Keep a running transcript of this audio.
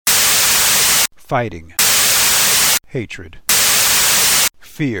fighting, hatred,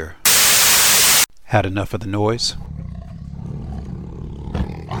 fear. Had enough of the noise?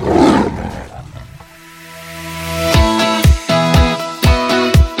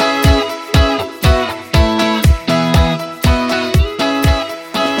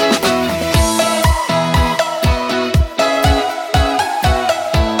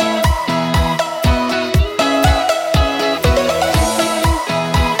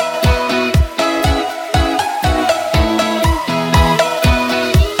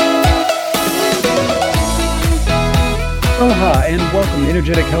 Welcome to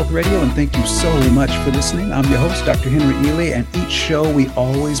Energetic Health Radio, and thank you so much for listening. I'm your host, Dr. Henry Ely, and each show we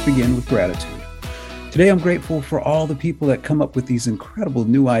always begin with gratitude. Today, I'm grateful for all the people that come up with these incredible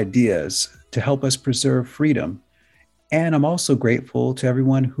new ideas to help us preserve freedom. And I'm also grateful to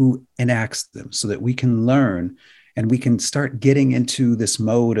everyone who enacts them so that we can learn and we can start getting into this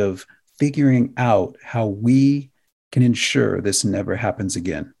mode of figuring out how we can ensure this never happens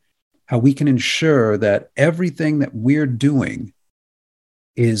again, how we can ensure that everything that we're doing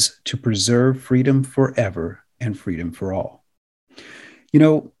is to preserve freedom forever and freedom for all. You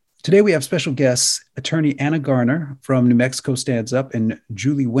know, today we have special guests, attorney Anna Garner from New Mexico Stands Up and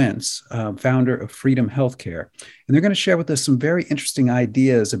Julie Wentz, founder of Freedom Healthcare. And they're going to share with us some very interesting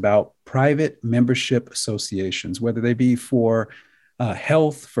ideas about private membership associations, whether they be for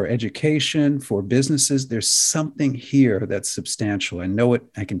health, for education, for businesses. There's something here that's substantial. I know it.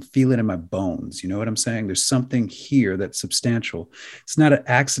 I can feel it in my bones. You know what I'm saying? There's something here that's substantial. It's not an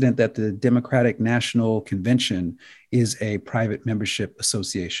accident that the Democratic National Convention is a private membership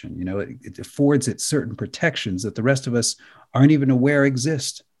association. You know, it affords it certain protections that the rest of us aren't even aware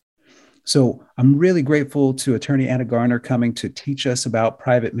exist. So I'm really grateful to attorney Anna Garner coming to teach us about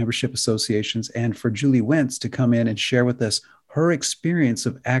private membership associations, and for Julie Wentz to come in and share with us her experience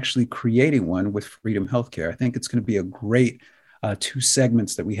of actually creating one with Freedom Healthcare. I think it's going to be a great 2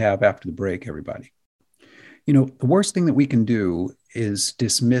 segments that we have after the break, everybody. You know, the worst thing that we can do is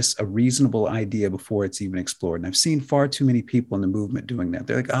dismiss a reasonable idea before it's even explored. And I've seen far too many people in the movement doing that.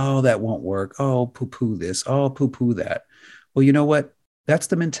 They're like, oh, that won't work. Oh, poo-poo this. Oh, poo-poo that. Well, you know what? That's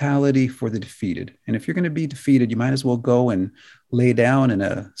the mentality for the defeated. And if you're going to be defeated, you might as well go and lay down in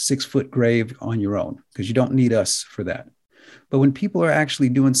a 6-foot grave on your own, because you don't need us for that. But when people are actually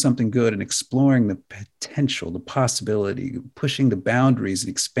doing something good and exploring the potential, the possibility, pushing the boundaries and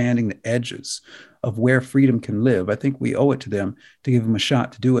expanding the edges of where freedom can live, I think we owe it to them to give them a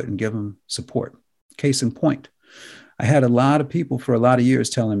shot to do it and give them support. Case in point, I had a lot of people for a lot of years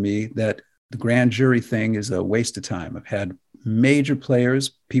telling me that the grand jury thing is a waste of time. I've had major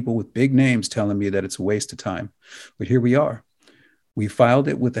players, people with big names telling me that it's a waste of time. But here we are. We filed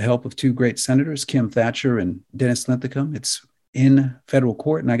it with the help of 2 great senators, Kim Thatcher and Dennis Linthicum. It's in federal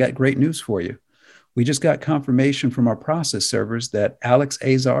court, and I got great news for you. We just got confirmation from our process servers that Alex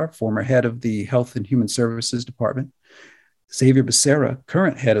Azar, former head of the Health and Human Services Department, Xavier Becerra,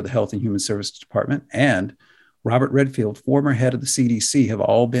 current head of the Health and Human Services Department, and Robert Redfield, former head of the CDC, have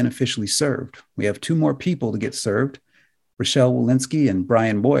all been officially served. We have 2 more people to get served, Rochelle Walensky and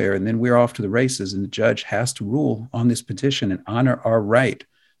Brian Boyer, and then we're off to the races, and the judge has to rule on this petition and honor our right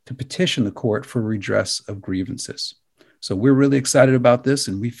to petition the court for redress of grievances. So we're really excited about this,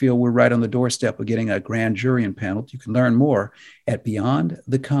 and we feel we're right on the doorstep of getting a grand jury impaneled. You can learn more at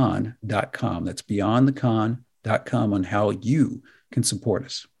beyondthecon.com. That's beyondthecon.com on how you can support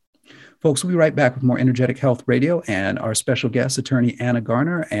us. Folks, we'll be right back with more Energetic Health Radio and our special guests, attorney Anna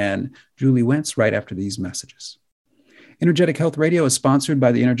Garner and Julie Wentz, right after these messages. Energetic Health Radio is sponsored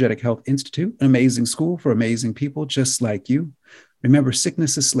by the Energetic Health Institute, an amazing school for amazing people just like you. Remember,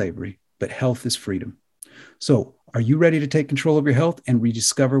 sickness is slavery, but health is freedom. So, are you ready to take control of your health and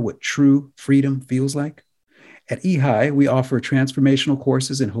rediscover what true freedom feels like? At EHI, we offer transformational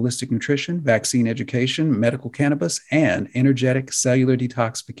courses in holistic nutrition, vaccine education, medical cannabis, and energetic cellular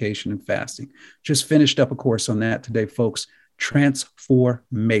detoxification and fasting. Just finished up a course on that today, folks.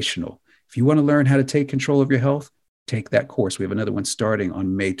 Transformational. If you want to learn how to take control of your health, take that course. We have another one starting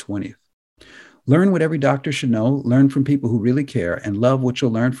on May 20th. Learn what every doctor should know, learn from people who really care, and love what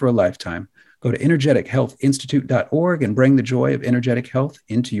you'll learn for a lifetime. Go to energetichealthinstitute.org and bring the joy of energetic health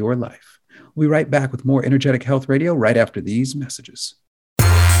into your life. We'll be right back with more Energetic Health Radio right after these messages.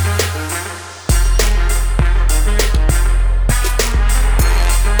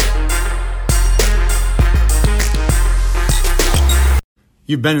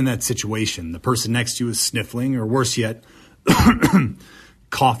 You've been in that situation. The person next to you is sniffling, or worse yet,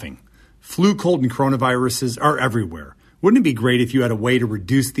 coughing. Flu, cold, and coronaviruses are everywhere. Wouldn't it be great if you had a way to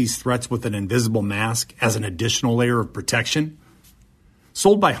reduce these threats with an invisible mask as an additional layer of protection?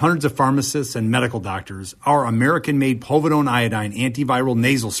 Sold by hundreds of pharmacists and medical doctors, our American-made povidone iodine antiviral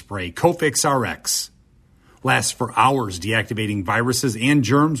nasal spray, Cofix RX, lasts for hours deactivating viruses and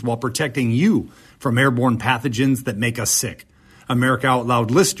germs while protecting you from airborne pathogens that make us sick. America Out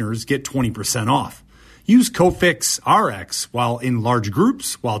Loud listeners get 20% off. Use Cofix RX while in large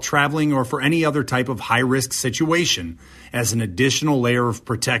groups, while traveling, or for any other type of high-risk situation as an additional layer of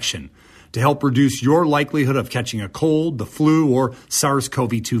protection to help reduce your likelihood of catching a cold, the flu, or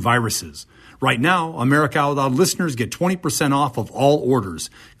SARS-CoV-2 viruses. Right now, America Out Loud listeners get 20% off of all orders.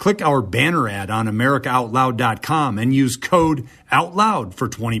 Click our banner ad on AmericaOutloud.com and use code OUTLOUD for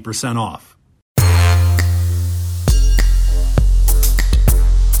 20% off.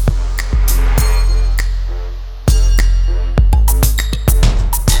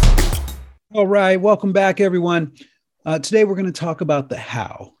 All right, welcome back, everyone. Today, we're going to talk about the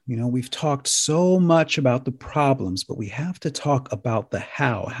how. We've talked so much about the problems, but we have to talk about the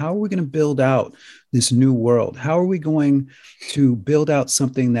how. How are we going to build out this new world? How are we going to build out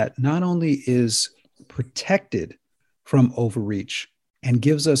something that not only is protected from overreach and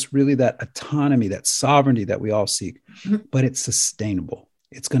gives us really that autonomy, that sovereignty that we all seek, but it's sustainable.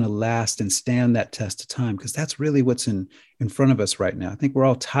 It's going to last and stand that test of time, because that's really what's in front of us right now. I think we're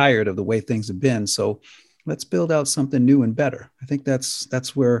all tired of the way things have been. So let's build out something new and better. I think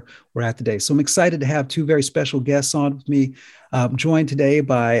that's where we're at today. So I'm excited to have two very special guests on with me. Joined today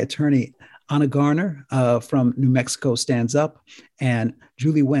by attorney Ana Garner from New Mexico Stands Up, and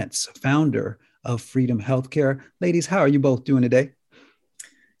Julie Wentz, founder of Freedom Healthcare. Ladies, how are you both doing today?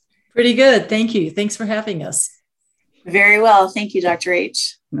 Pretty good. Thank you. Thanks for having us. Very well. Thank you, Dr.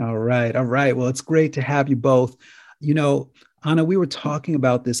 H. All right. Well, it's great to have you both. Ana, we were talking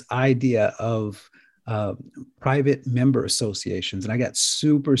about this idea of private member associations, and I got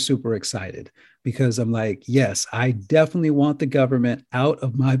super, super excited because I'm like, yes, I definitely want the government out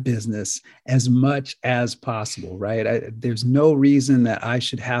of my business as much as possible, right? There's no reason that I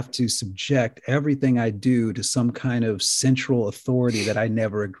should have to subject everything I do to some kind of central authority that I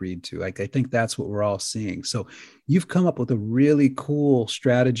never agreed to. I think that's what we're all seeing. So you've come up with a really cool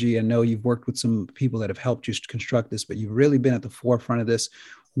strategy. I know you've worked with some people that have helped you construct this, but you've really been at the forefront of this.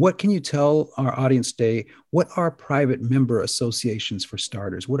 What can you tell our audience today? What are private member associations, for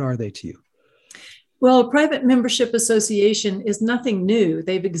starters? What are they to you? Well, a private membership association is nothing new.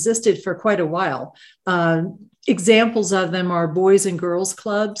 They've existed for quite a while. Examples of them are Boys and Girls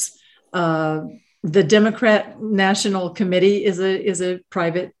Clubs. The Democrat National Committee is a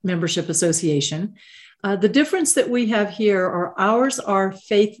private membership association. The difference that we have here are ours are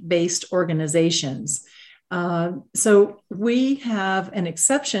faith-based organizations. So we have an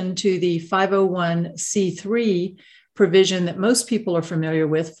exception to the 501c3 provision that most people are familiar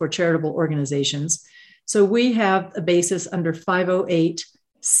with for charitable organizations. So we have a basis under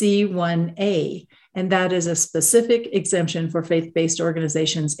 508c1a, and that is a specific exemption for faith-based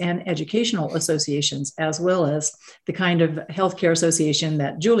organizations and educational associations, as well as the kind of healthcare association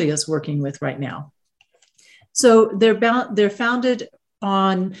that Julia is working with right now. So they're founded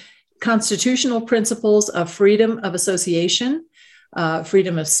on constitutional principles of freedom of association,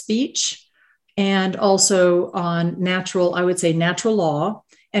 freedom of speech, and also on natural law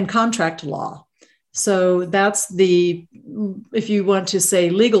and contract law. So that's the, if you want to say,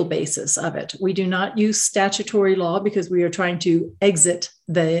 legal basis of it. We do not use statutory law because we are trying to exit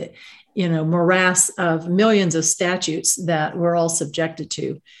the morass of millions of statutes that we're all subjected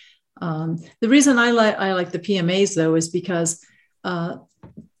to. The reason I like the PMAs, though, is because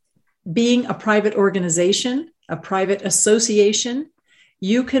being a private organization, a private association,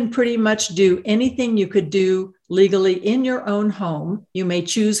 you can pretty much do anything you could do legally in your own home. You may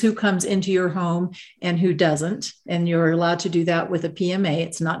choose who comes into your home and who doesn't, and you're allowed to do that with a PMA.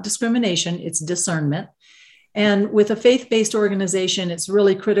 It's not discrimination, it's discernment. And with a faith-based organization, it's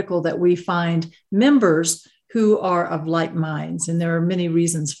really critical that we find members who are of like minds. And there are many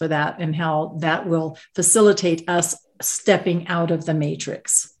reasons for that and how that will facilitate us stepping out of the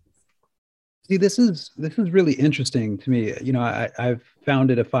matrix. See, this is really interesting to me. I've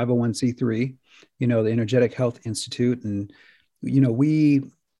founded a 501c3, the Energetic Health Institute, and we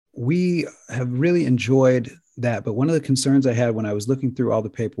have really enjoyed that. But one of the concerns I had when I was looking through all the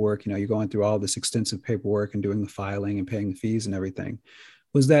paperwork, you're going through all this extensive paperwork and doing the filing and paying the fees and everything,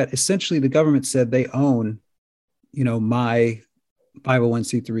 was that essentially the government said they own, my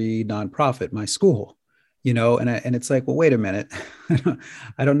 501c3 nonprofit, my school. And it's like, well, wait a minute.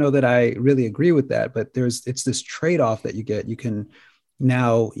 I don't know that I really agree with that, but it's this trade-off that you get. You can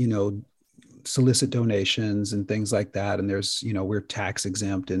now, solicit donations and things like that. And there's, we're tax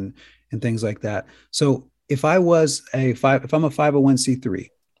exempt and things like that. So if I'm a 501c3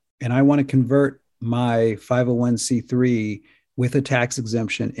 and I want to convert my 501c3 with a tax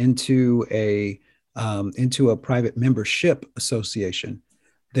exemption into a private membership association,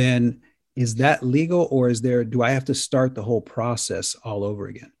 then is that legal, or do I have to start the whole process all over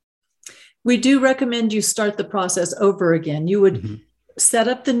again? We do recommend you start the process over again. You would set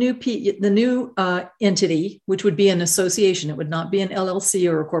up the new entity, which would be an association. It would not be an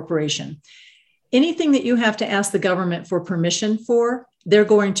LLC or a corporation. Anything that you have to ask the government for permission for, they're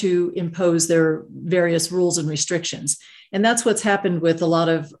going to impose their various rules and restrictions. And that's what's happened with a lot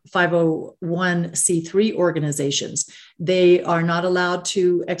of 501c3 organizations. They are not allowed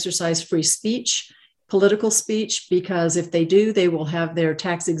to exercise free speech, political speech, because if they do, they will have their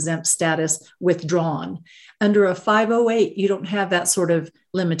tax exempt status withdrawn. Under a 508, you don't have that sort of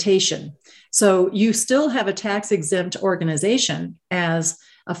limitation. So you still have a tax exempt organization as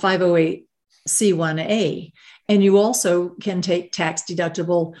a 508c1a, and you also can take tax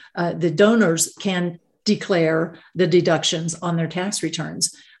deductible. The donors can declare the deductions on their tax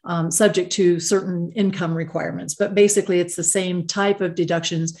returns, subject to certain income requirements. But basically, it's the same type of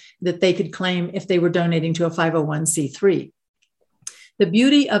deductions that they could claim if they were donating to a 501c3. The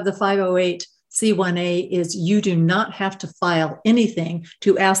beauty of the 508c1a is you do not have to file anything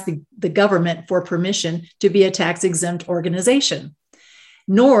to ask the government for permission to be a tax-exempt organization.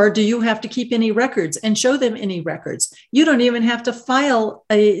 Nor do you have to keep any records and show them any records. You don't even have to file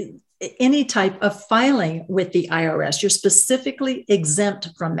any type of filing with the IRS. You're specifically exempt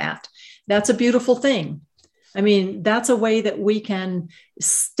from that. That's a beautiful thing. I mean, that's a way that we can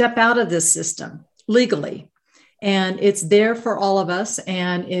step out of this system legally. And it's there for all of us,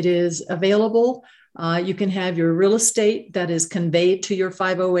 and it is available. You can have your real estate that is conveyed to your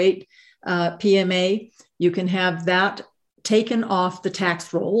 508 PMA. You can have that taken off the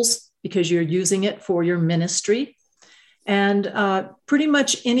tax rolls because you're using it for your ministry. And pretty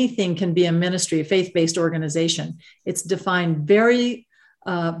much anything can be a ministry, a faith-based organization. It's defined very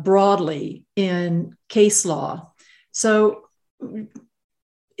broadly in case law. So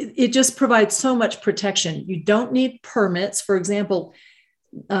it just provides so much protection. You don't need permits. For example,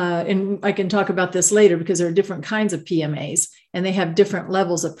 and I can talk about this later because there are different kinds of PMAs and they have different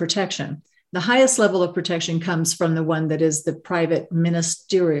levels of protection. The highest level of protection comes from the one that is the private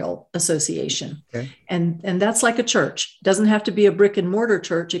ministerial association. Okay. And that's like a church. It doesn't have to be a brick and mortar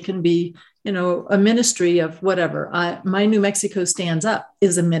church. It can be, a ministry of whatever. My New Mexico Stands Up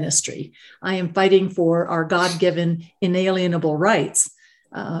is a ministry. I am fighting for our God-given inalienable rights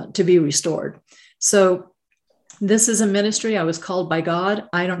to be restored. So this is a ministry. I was called by God.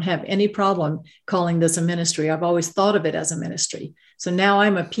 I don't have any problem calling this a ministry. I've always thought of it as a ministry. So now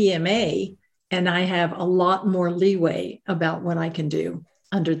I'm a PMA, and I have a lot more leeway about what I can do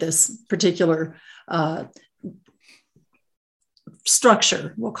under this particular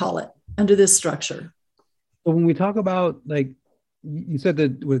structure, we'll call it, under this structure. So when we talk about, like, you said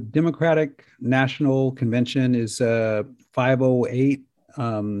that with Democratic National Convention is 508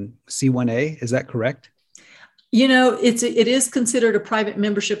 C1A, is that correct? It is considered a private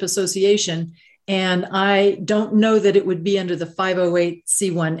membership association, and I don't know that it would be under the 508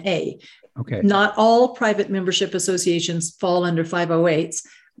 C1A. Okay. Not all private membership associations fall under 508s,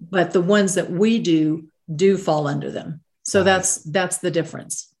 but the ones that we do fall under them. So that's the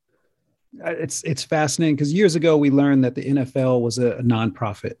difference. It's fascinating because years ago we learned that the NFL was a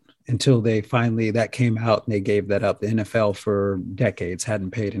nonprofit until they finally, that came out and they gave that up. The NFL for decades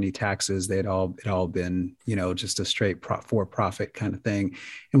hadn't paid any taxes. It all been, just a straight for-profit kind of thing.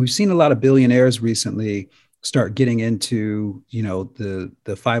 And we've seen a lot of billionaires recently start getting into, the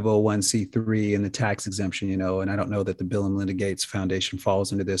 501c3 and the tax exemption, and I don't know that the Bill and Melinda Gates Foundation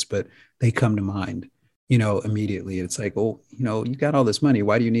falls into this, but they come to mind, immediately. It's like, you got all this money.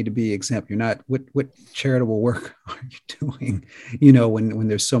 Why do you need to be exempt? You're not, what charitable work are you doing, when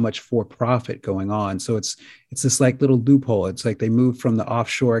there's so much for profit going on? So it's this like little loophole. It's like they moved from the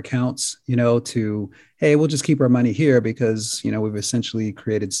offshore accounts, to, hey, we'll just keep our money here because, we've essentially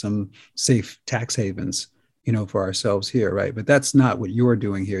created some safe tax havens, for ourselves here, right? But that's not what you're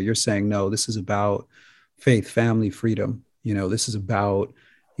doing here. You're saying, no, this is about faith, family, freedom. This is about,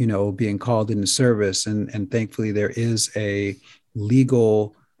 being called into service. And thankfully, there is a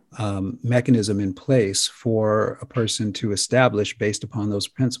legal mechanism in place for a person to establish based upon those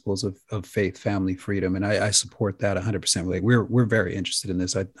principles of faith, family, freedom. And I support that 100%. Like we're very interested in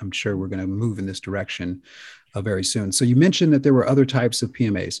this. I'm sure we're going to move in this direction very soon. So you mentioned that there were other types of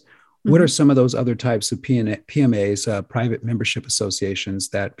PMAs. What are some of those other types of PMAs, private membership associations,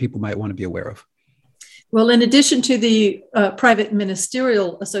 that people might want to be aware of? Well, in addition to the private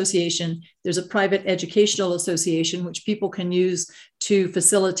ministerial association, there's a private educational association, which people can use to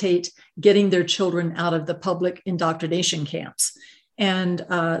facilitate getting their children out of the public indoctrination camps. And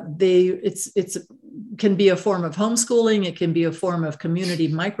it's can be a form of homeschooling. It can be a form of community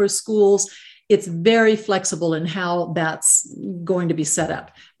micro schools. It's very flexible in how that's going to be set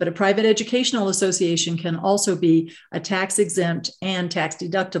up. But a private educational association can also be a tax exempt and tax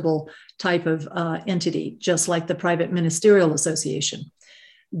deductible type of entity, just like the private ministerial association.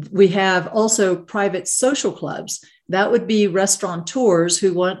 We have also private social clubs. That would be restaurateurs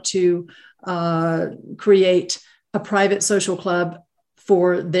who want to create a private social club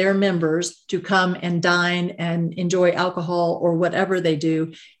for their members to come and dine and enjoy alcohol or whatever they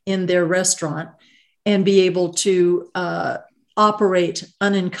do in their restaurant and be able to operate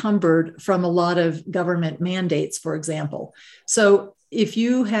unencumbered from a lot of government mandates, for example. So if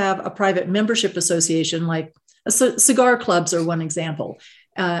you have a private membership association, like cigar clubs are one example.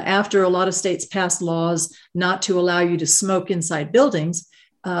 After a lot of states passed laws not to allow you to smoke inside buildings,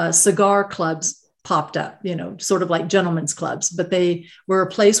 cigar clubs popped up, sort of like gentlemen's clubs, but they were a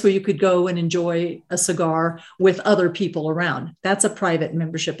place where you could go and enjoy a cigar with other people around. That's a private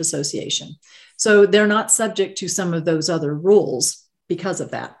membership association. So they're not subject to some of those other rules because of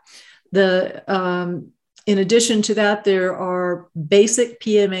that. In addition to that, there are basic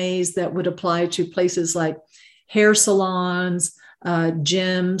PMAs that would apply to places like hair salons,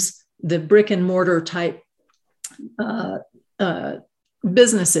 gyms, the brick and mortar type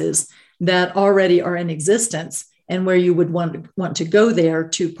businesses that already are in existence and where you would want to go there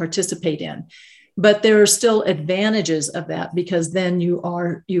to participate in. But there are still advantages of that because then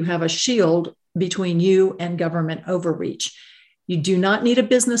you have a shield between you and government overreach. You do not need a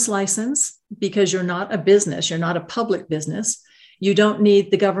business license because you're not a business, you're not a public business. You don't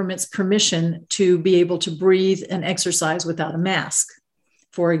need the government's permission to be able to breathe and exercise without a mask,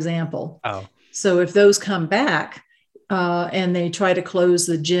 for example. Oh. So if those come back, and they try to close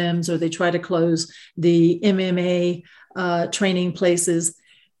the gyms or they try to close the MMA training places,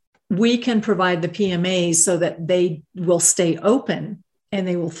 we can provide the PMAs so that they will stay open and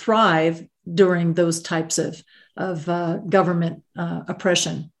they will thrive during those types of government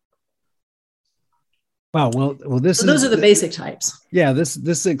oppression. Wow. Well, those are the basic types. Yeah, this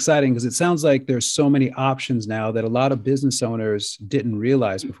is exciting because it sounds like there's so many options now that a lot of business owners didn't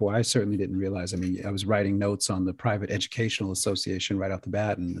realize before. I certainly didn't realize. I mean, I was writing notes on the private educational association right off the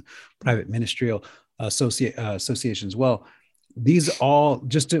bat and the private ministerial association as well. These all,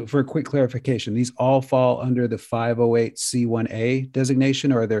 for a quick clarification, these all fall under the 508c1a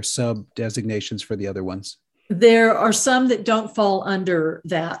designation, or are there sub designations for the other ones? There are some that don't fall under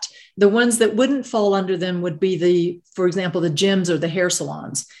that. The ones that wouldn't fall under them would be for example, the gyms or the hair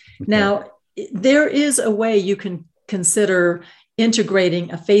salons. Okay. Now, there is a way you can consider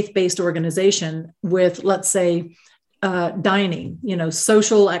integrating a faith-based organization with, let's say, dining.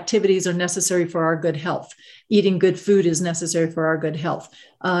 Social activities are necessary for our good health. Eating good food is necessary for our good health.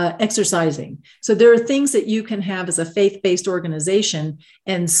 Exercising. So there are things that you can have as a faith-based organization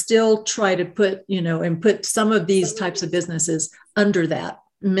and still try to put some of these types of businesses under that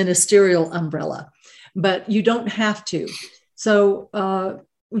ministerial umbrella, but you don't have to. So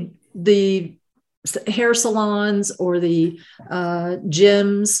the hair salons or the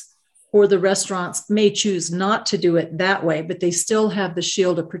gyms or the restaurants may choose not to do it that way, but they still have the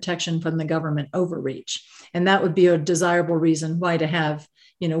shield of protection from the government overreach. And that would be a desirable reason why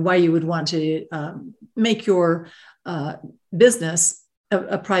you would want to make your business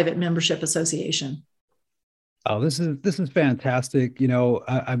a private membership association. Oh, this is fantastic.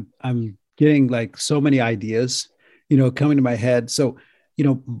 I'm getting like so many ideas, coming to my head. So,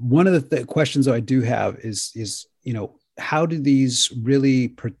 one of the questions I do have is, how do these really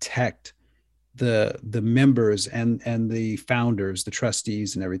protect the members and the founders, the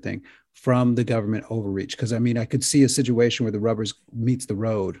trustees and everything from the government overreach? Because I could see a situation where the rubber meets the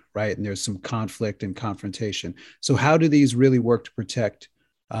road, right? And there's some conflict and confrontation. So how do these really work to protect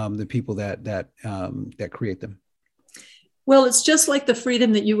the people that create them? Well, it's just like the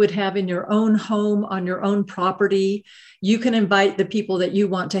freedom that you would have in your own home, on your own property. You can invite the people that you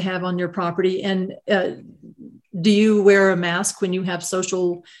want to have on your property. And do you wear a mask when you have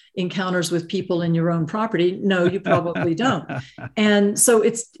social encounters with people in your own property? No, you probably don't. And so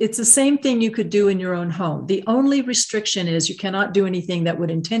it's the same thing you could do in your own home. The only restriction is you cannot do anything that would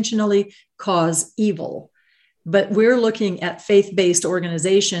intentionally cause evil. But we're looking at faith-based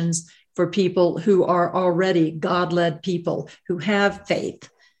organizations for people who are already God-led people who have faith.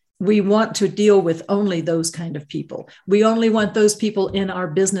 we want to deal with only those kind of people. We only want those people in our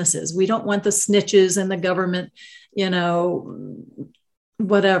businesses. We don't want the snitches in the government,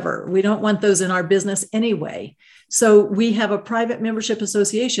 whatever. We don't want those in our business anyway. So we have a private membership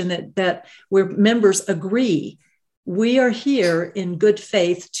association that where members agree, we are here in good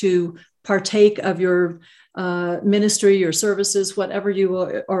faith to partake of your ministry, your services, whatever you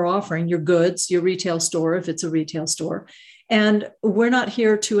are offering, your goods, your retail store, if it's a retail store. And we're not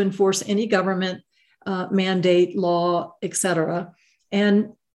here to enforce any government mandate, law, etc.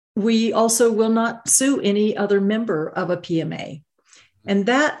 And we also will not sue any other member of a PMA. And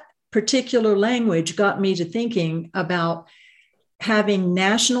that particular language got me to thinking about having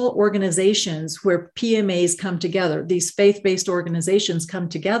national organizations where PMAs come together, these faith-based organizations come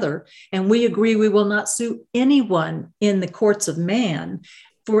together, and we agree we will not sue anyone in the courts of man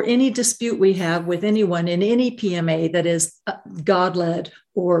for any dispute we have with anyone in any PMA that is God-led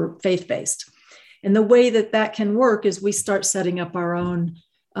or faith-based. And the way that can work is we start setting up our own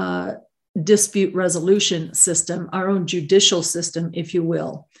dispute resolution system, our own judicial system, if you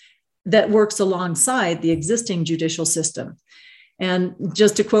will, that works alongside the existing judicial system. And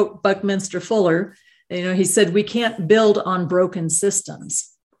just to quote Buckminster Fuller, he said, we can't build on broken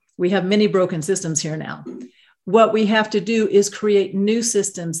systems. We have many broken systems here now. What we have to do is create new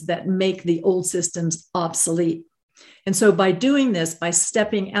systems that make the old systems obsolete. And so by doing this, by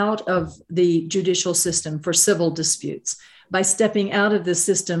stepping out of the judicial system for civil disputes, by stepping out of the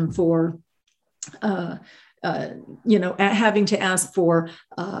system for, having to ask for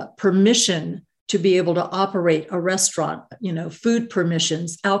permission to be able to operate a restaurant, food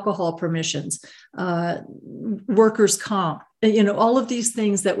permissions, alcohol permissions, workers' comp, all of these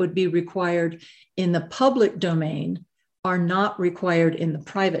things that would be required in the public domain are not required in the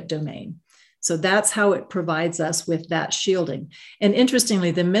private domain. So that's how it provides us with that shielding. And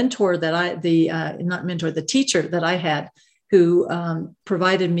interestingly, the teacher that I had who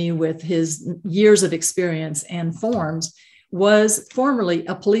provided me with his years of experience and forms was formerly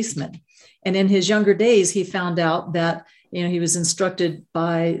a policeman. And in his younger days, he found out that, he was instructed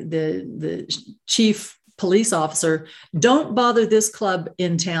by the chief police officer, don't bother this club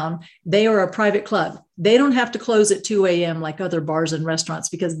in town. They are a private club. They don't have to close at 2 a.m. like other bars and restaurants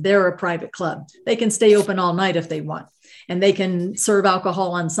because they're a private club. They can stay open all night if they want, and they can serve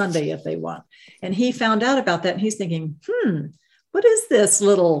alcohol on Sunday if they want. And he found out about that, and he's thinking, what is this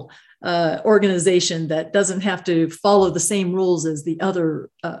little organization that doesn't have to follow the same rules as the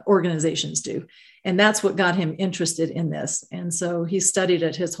other organizations do? And that's what got him interested in this. And so he studied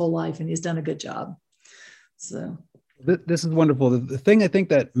it his whole life, and he's done a good job. So this is wonderful. The thing I think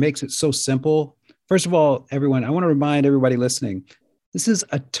that makes it so simple, first of all, everyone, I want to remind everybody listening, this is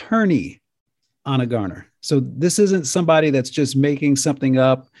attorney Anna Garner. So this isn't somebody that's just making something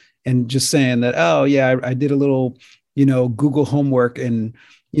up and just saying that, oh yeah, I did a little, Google homework and,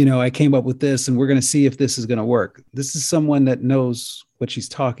 I came up with this and we're going to see if this is going to work. This is someone that knows what she's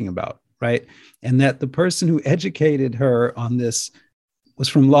talking about, right? And that the person who educated her on this was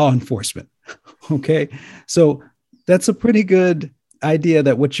from law enforcement. Okay. So that's a pretty good idea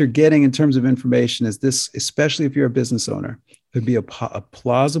that what you're getting in terms of information is this, especially if you're a business owner, could be a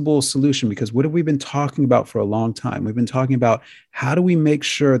plausible solution, because what have we been talking about for a long time? We've been talking about how do we make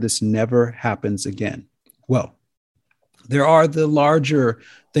sure this never happens again? Well, there are the larger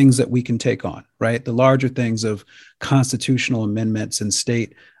things that we can take on, right? The larger things of constitutional amendments and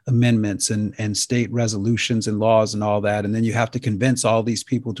state amendments and state resolutions and laws and all that. And then you have to convince all these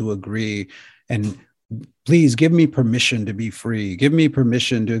people to agree and please give me permission to be free. Give me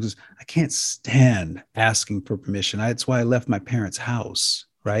permission to, I can't stand asking for permission. That's why I left my parents' house,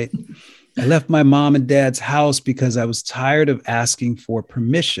 right? I left my mom and dad's house because I was tired of asking for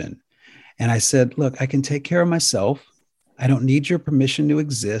permission. And I said, look, I can take care of myself. I don't need your permission to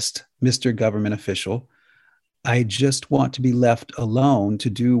exist, Mr. Government Official. I just want to be left alone to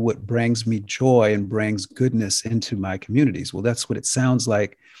do what brings me joy and brings goodness into my communities. Well, that's what it sounds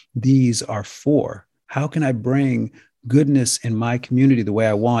like these are for. How can I bring goodness in my community the way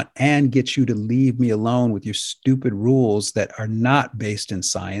I want and get you to leave me alone with your stupid rules that are not based in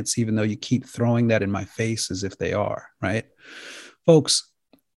science, even though you keep throwing that in my face as if they are, right? Folks,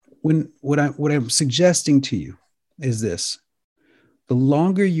 what I'm suggesting to you is this: the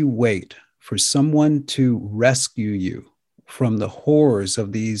longer you wait for someone to rescue you from the horrors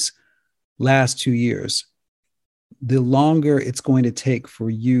of these last 2 years, the longer it's going to take for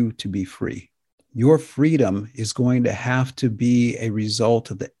you to be free. Your freedom is going to have to be a result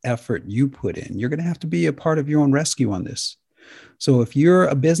of the effort you put in. You're going to have to be a part of your own rescue on this. So if you're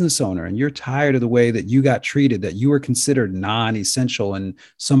a business owner and you're tired of the way that you got treated, that you were considered non-essential and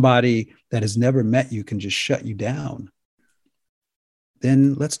somebody that has never met you can just shut you down,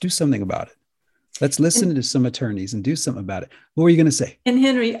 then let's do something about it. Let's listen to some attorneys and do something about it. What were you going to say? And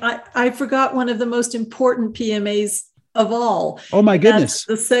Henry, I forgot one of the most important PMAs of all. Oh my goodness.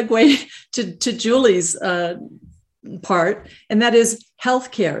 That's the segue to Julie's part, and that is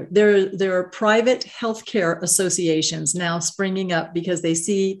healthcare. There are private healthcare associations now springing up because they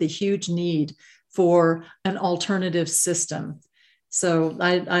see the huge need for an alternative system. So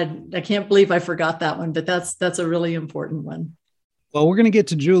I can't believe I forgot that one, but that's a really important one. Well, we're going to get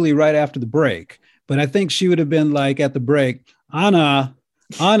to Julie right after the break, but I think she would have been like at the break, Anna,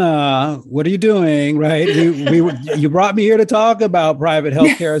 what are you doing? Right? You brought me here to talk about private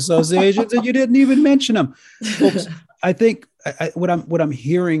healthcare associations, and you didn't even mention them. Folks, I think what I'm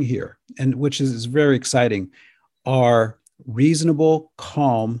hearing here, and which is very exciting, are reasonable,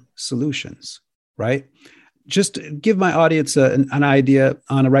 calm solutions. Right? Just give my audience an idea,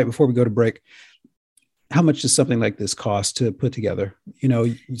 Anna, right before we go to break. How much does something like this cost to put together? You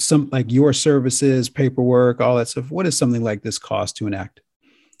know, some like your services, paperwork, all that stuff. What does something like this cost to enact?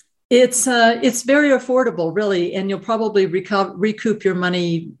 It's very affordable, really, and you'll probably recoup your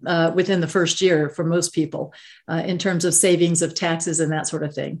money within the first year for most people in terms of savings of taxes and that sort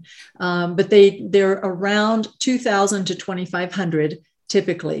of thing. But they're around $2,000 to $2,500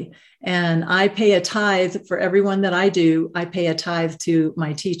 typically, and I pay a tithe for everyone that I do. I pay a tithe to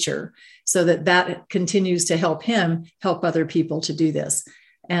my teacher so that continues to help him help other people to do this,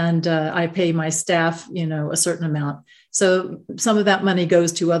 and I pay my staff, a certain amount. So some of that money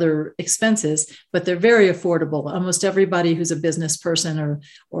goes to other expenses, but they're very affordable. Almost everybody who's a business person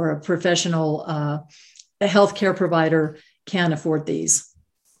or a professional a healthcare provider can afford these.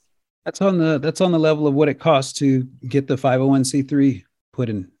 That's on the level of what it costs to get the 501c3 put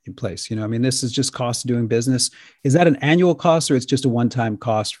in place. This is just cost of doing business. Is that an annual cost or it's just a one-time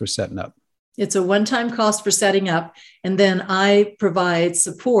cost for setting up? It's a one-time cost for setting up. And then I provide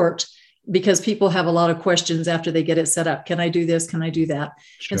support because people have a lot of questions after they get it set up. Can I do this? Can I do that?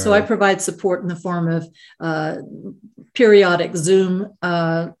 Sure. And so I provide support in the form of periodic Zoom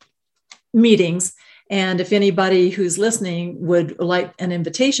meetings. And if anybody who's listening would like an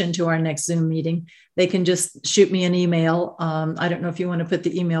invitation to our next Zoom meeting, they can just shoot me an email. I don't know if you want to put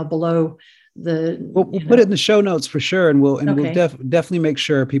the email below we'll put it in the show notes for sure. And we'll definitely make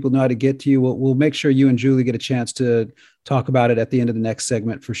sure people know how to get to you. We'll make sure you and Julie get a chance to talk about it at the end of the next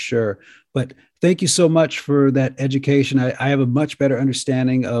segment for sure. But thank you so much for that education. I have a much better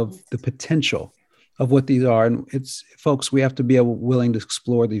understanding of the potential of what these are. And folks, we have to be willing to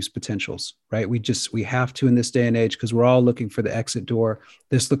explore these potentials, right? We have to in this day and age, because we're all looking for the exit door.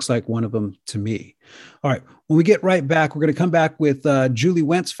 This looks like one of them to me. All right. When we get right back, we're going to come back with Julie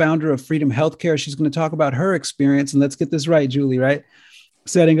Wentz, founder of Freedom Healthcare. She's going to talk about her experience. And let's get this right, Julie, right?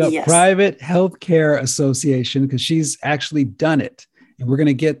 Setting up private healthcare association, because she's actually done it. And we're going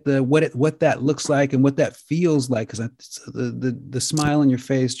to get what that looks like and what that feels like. Because the smile on your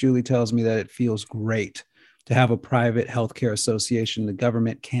face, Julie, tells me that it feels great to have a private healthcare association. The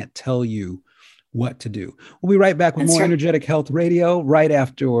government can't tell you what to do. We'll be right back with more Energetic Health Radio right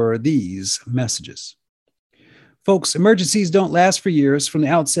after these messages. Folks, emergencies don't last for years. From the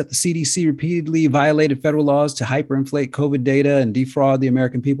outset, the CDC repeatedly violated federal laws to hyperinflate COVID data and defraud the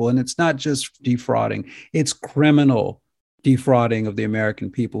American people. And it's not just defrauding, it's criminal defrauding of the American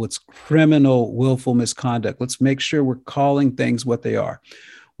people. It's criminal, willful misconduct. Let's make sure we're calling things what they are.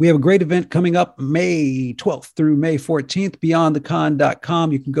 We have a great event coming up May 12th through May 14th,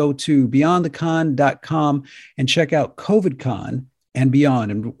 beyondthecon.com. You can go to beyondthecon.com and check out COVIDCon and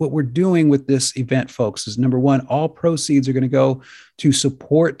beyond. And what we're doing with this event, folks, is number one, all proceeds are going to go to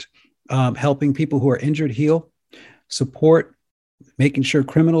support helping people who are injured heal, support making sure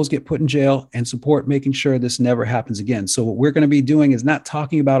criminals get put in jail, and support making sure this never happens again. So what we're going to be doing is not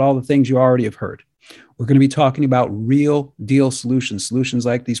talking about all the things you already have heard. We're going to be talking about real deal solutions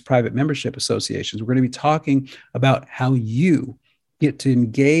like these private membership associations. We're going to be talking about how you get to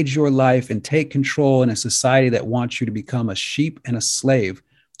engage your life and take control in a society that wants you to become a sheep and a slave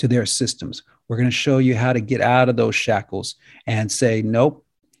to their systems. We're going to show you how to get out of those shackles and say, nope,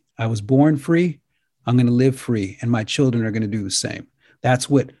 I was born free. I'm going to live free, and my children are going to do the same. That's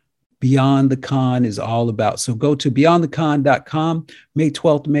what Beyond the Con is all about. So go to beyondthecon.com, May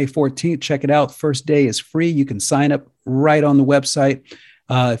 12th to May 14th. Check it out. First day is free. You can sign up right on the website.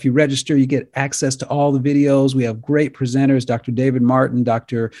 If you register, you get access to all the videos. We have great presenters, Dr. David Martin,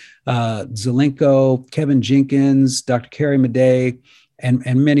 Dr. Zelenko, Kevin Jenkins, Dr. Carrie Madej, and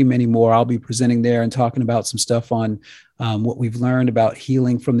many, many more. I'll be presenting there and talking about some stuff on what we've learned about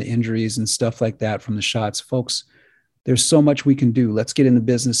healing from the injuries and stuff like that from the shots. Folks, there's so much we can do. Let's get in the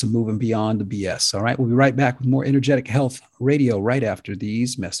business of moving beyond the BS. All right. We'll be right back with more Energetic Health Radio right after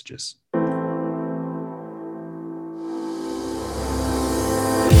these messages.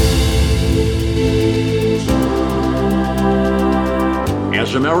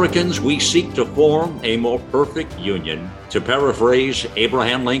 As Americans, we seek to form a more perfect union. To paraphrase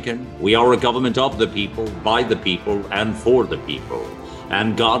Abraham Lincoln, we are a government of the people, by the people, and for the people.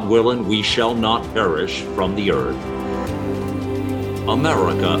 And God willing, we shall not perish from the earth.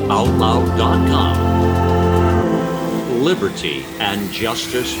 AmericaOutloud.com. Liberty and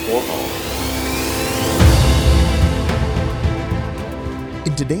justice for all.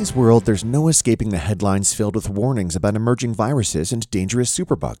 In today's world, there's no escaping the headlines filled with warnings about emerging viruses and dangerous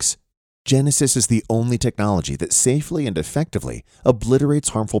superbugs. Genesis is the only technology that safely and effectively obliterates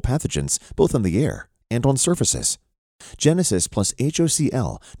harmful pathogens both on the air and on surfaces. Genesis plus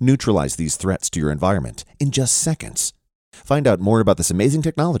HOCl neutralize these threats to your environment in just seconds. Find out more about this amazing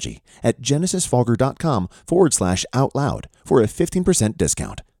technology at genesisfogger.com/outloud for a 15%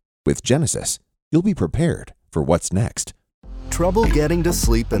 discount. With Genesis, you'll be prepared for what's next. Trouble getting to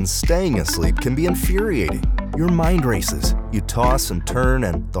sleep and staying asleep can be infuriating. Your mind races. You toss and turn,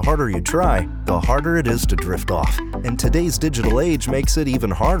 and the harder you try, the harder it is to drift off. And today's digital age makes it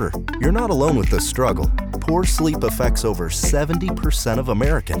even harder. You're not alone with this struggle. Poor sleep affects over 70% of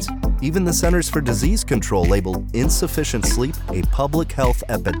Americans. Even the Centers for Disease Control labeled insufficient sleep a public health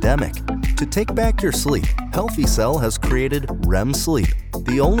epidemic. To take back your sleep, Healthy Cell has created REM Sleep,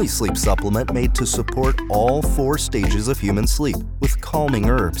 the only sleep supplement made to support all 4 stages of human sleep with calming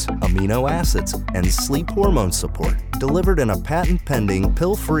herbs, amino acids, and sleep hormone support, delivered in a patent-pending,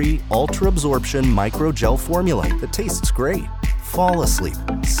 pill-free, ultra-absorption microgel formula that tastes great. Fall asleep,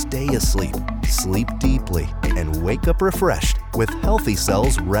 stay asleep, sleep deeply, and wake up refreshed with Healthy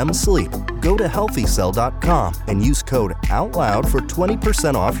Cell's REM Sleep. Go to healthycell.com and use code OUTLOUD for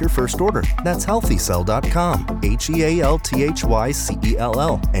 20% off your first order. That's healthycell.com,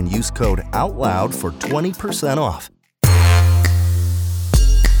 HEALTHYCELL, and use code OUTLOUD for 20% off.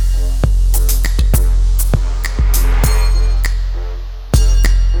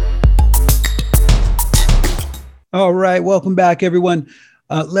 All right. Welcome back, everyone.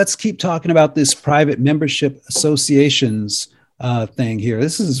 Let's keep talking about this private membership associations thing here.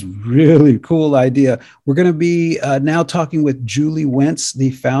 This is really cool idea. We're going to be now talking with Julie Wentz,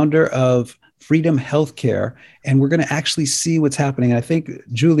 the founder of Freedom Healthcare, and we're going to actually see what's happening. I think,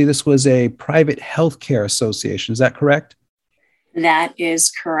 Julie, this was a private healthcare association. Is that correct? That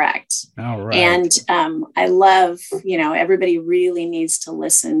is correct. All right. And I love, everybody really needs to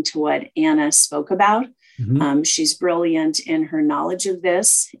listen to what Anna spoke about. Mm-hmm. She's brilliant in her knowledge of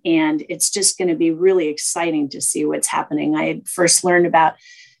this, and it's just going to be really exciting to see what's happening. I first learned about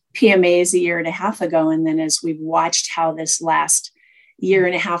PMAs a year and a half ago, and then as we've watched how this last year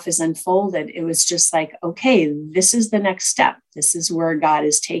and a half has unfolded, it was just like, okay, this is the next step. This is where God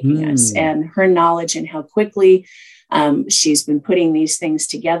is taking us, and her knowledge and how quickly she's been putting these things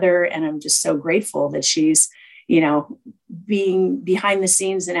together. And I'm just so grateful that she's, being behind the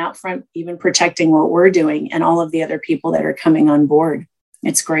scenes and out front, even protecting what we're doing and all of the other people that are coming on board.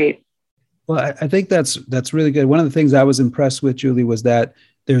 It's great. Well, I think that's really good. One of the things I was impressed with, Julie, was that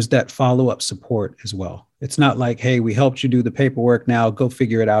there's that follow-up support as well. It's not like, hey, we helped you do the paperwork, now go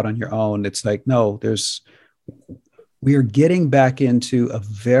figure it out on your own. It's like, no, we are getting back into a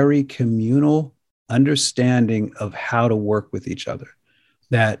very communal understanding of how to work with each other.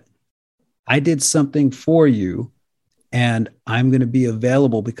 That I did something for you, and I'm going to be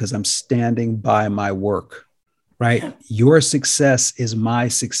available because I'm standing by my work, right? Yeah. Your success is my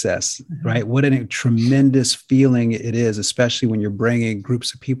success, right? What a tremendous feeling it is, especially when you're bringing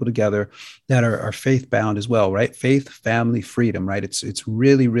groups of people together that are faith-bound as well, right? Faith, family, freedom, right? It's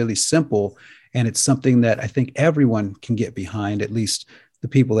really, really simple, and it's something that I think everyone can get behind, at least the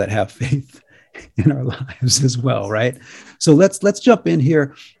people that have faith in our lives as well, right? So let's jump in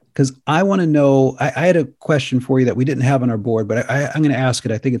here, because I want to know, I had a question for you that we didn't have on our board, but I'm going to ask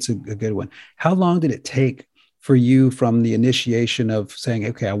it. I think it's a good one. How long did it take for you from the initiation of saying,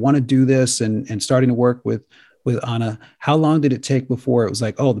 okay, I want to do this and starting to work with Anna? How long did it take before it was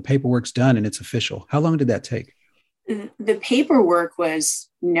like, oh, the paperwork's done and it's official? How long did that take? The paperwork was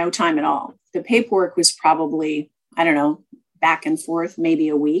no time at all. The paperwork was probably, I don't know, back and forth, maybe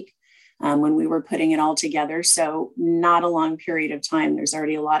a week. When we were putting it all together. So not a long period of time. There's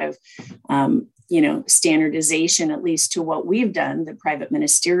already a lot of, standardization, at least to what we've done, the Private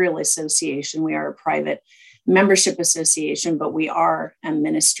Ministerial Association. We are a private membership association, but we are a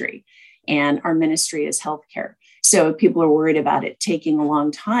ministry, and our ministry is healthcare. So if people are worried about it taking a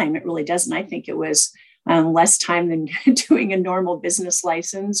long time, it really doesn't. I think it was less time than doing a normal business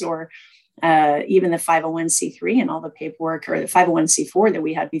license or even the 501c3 and all the paperwork, or the 501c4 that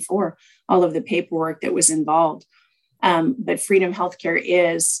we had before, all of the paperwork that was involved. But Freedom Healthcare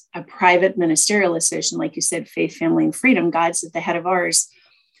is a private ministerial association, like you said, Faith, Family, and Freedom. God's at the head of ours.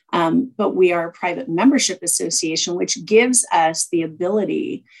 But we are a private membership association, which gives us the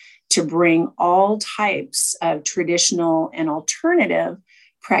ability to bring all types of traditional and alternative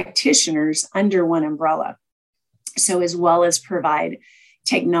practitioners under one umbrella. So as well as provide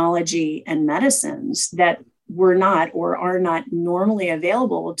technology and medicines that were not or are not normally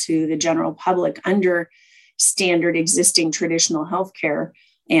available to the general public under standard existing traditional healthcare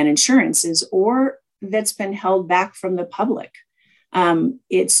and insurances, or that's been held back from the public.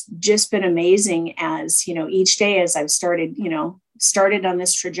 It's just been amazing as, each day as I've started on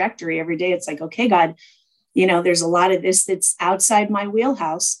this trajectory every day, it's like, okay, God, there's a lot of this that's outside my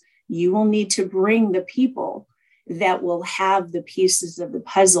wheelhouse. You will need to bring the people that will have the pieces of the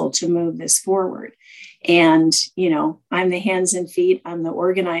puzzle to move this forward. And, I'm the hands and feet, I'm the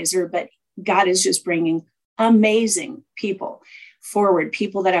organizer, but God is just bringing amazing people forward,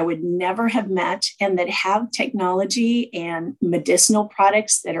 people that I would never have met and that have technology and medicinal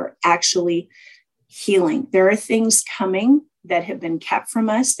products that are actually healing. There are things coming that have been kept from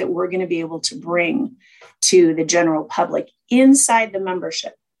us that we're going to be able to bring to the general public inside the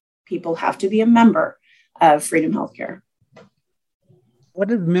membership. People have to be a member of Freedom Healthcare. What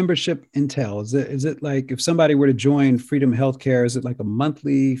does membership entail? Is it like if somebody were to join Freedom Healthcare, is it like a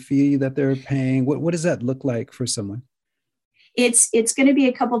monthly fee that they're paying? What does that look like for someone? It's going to be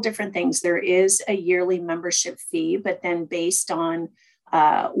a couple different things. There is a yearly membership fee, but then based on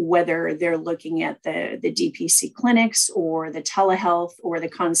whether they're looking at the DPC clinics or the telehealth or the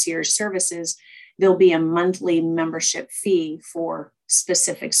concierge services, there'll be a monthly membership fee for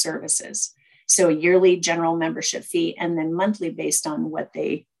specific services. So a yearly general membership fee and then monthly based on what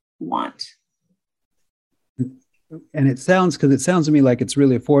they want. And it sounds to me like it's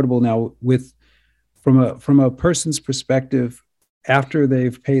really affordable now from a person's perspective, after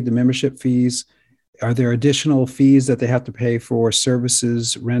they've paid the membership fees, are there additional fees that they have to pay for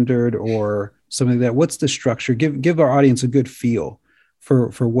services rendered or something like that? What's the structure? Give our audience a good feel for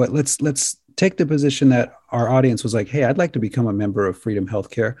what, let's take the position that our audience was like, hey, I'd like to become a member of Freedom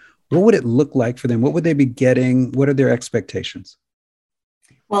Healthcare. What would it look like for them? What would they be getting? What are their expectations?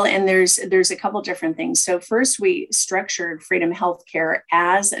 Well, and there's a couple different things. So first, we structured Freedom Healthcare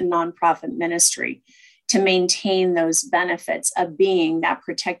as a nonprofit ministry to maintain those benefits of being that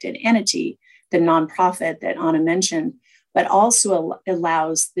protected entity, the nonprofit that Anna mentioned, but also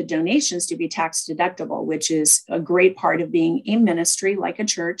allows the donations to be tax deductible, which is a great part of being a ministry like a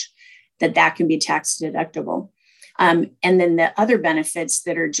church, that can be tax deductible. And then the other benefits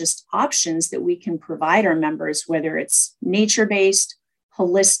that are just options that we can provide our members, whether it's nature-based,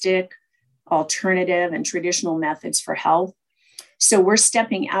 holistic, alternative, and traditional methods for health. So we're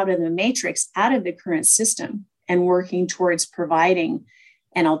stepping out of the matrix, out of the current system, and working towards providing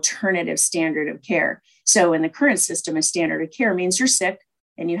an alternative standard of care. So in the current system, a standard of care means you're sick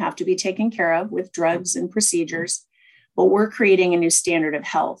and you have to be taken care of with drugs and procedures. But we're creating a new standard of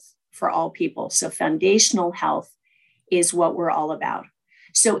health for all people. So foundational health is what we're all about.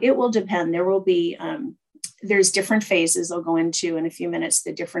 So it will depend. There will be, there's different phases. I'll go into in a few minutes,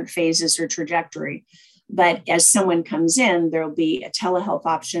 the different phases or trajectory. But as someone comes in, there'll be a telehealth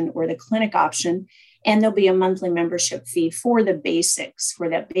option or the clinic option, and there'll be a monthly membership fee for the basics, for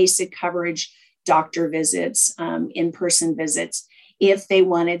that basic coverage, doctor visits, in-person visits. If they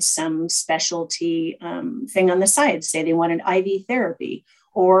wanted some specialty thing on the side, say they wanted IV therapy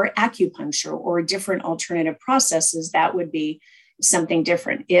or acupuncture or different alternative processes, that would be something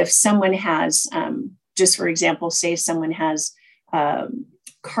different. If someone has, just for example, say someone has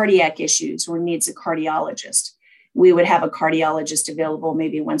cardiac issues or needs a cardiologist, we would have a cardiologist available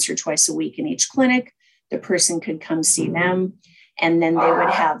maybe once or twice a week in each clinic. The person could come see them. And then they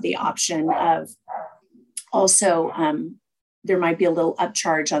would have the option of also, there might be a little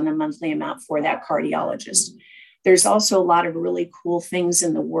upcharge on the monthly amount for that cardiologist. There's also a lot of really cool things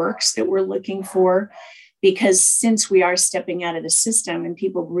in the works that we're looking for, because since we are stepping out of the system and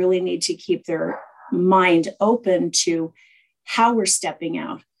people really need to keep their mind open to how we're stepping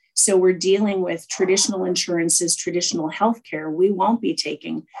out. So we're dealing with traditional insurances, traditional healthcare. We won't be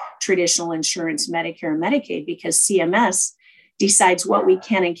taking traditional insurance, Medicare, and Medicaid, because CMS decides what we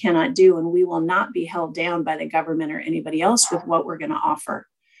can and cannot do, and we will not be held down by the government or anybody else with what we're going to offer.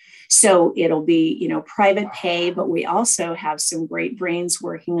 So it'll be, private pay, but we also have some great brains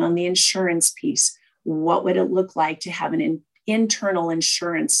working on the insurance piece, what would it look like to have an internal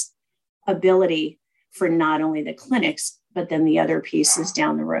insurance ability for not only the clinics, but then the other pieces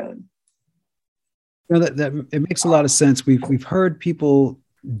down the road. That it makes a lot of sense. We've heard people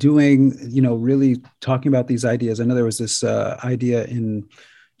doing, really talking about these ideas. I know there was this idea in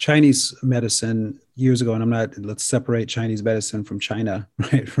Chinese medicine years ago, and let's separate Chinese medicine from China,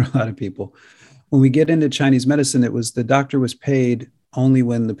 right? For a lot of people. When we get into Chinese medicine, it was the doctor was paid only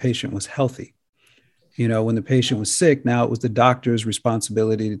when the patient was healthy. When the patient was sick, now it was the doctor's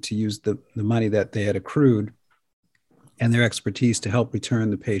responsibility to use the money that they had accrued and their expertise to help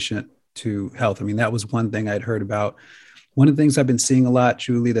return the patient to health. I mean, that was one thing I'd heard about. One of the things I've been seeing a lot,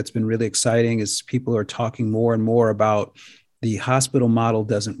 Julie, that's been really exciting is people are talking more and more about the hospital model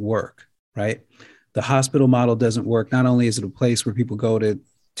doesn't work, right? The hospital model doesn't work. Not only is it a place where people go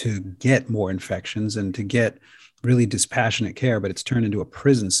to get more infections and to get really dispassionate care, but it's turned into a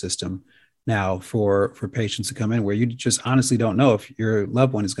prison system now for patients to come in where you just honestly don't know if your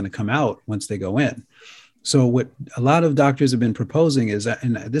loved one is going to come out once they go in. So what a lot of doctors have been proposing is,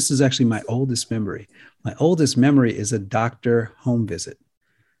 and this is actually my oldest memory. My oldest memory is a doctor home visit.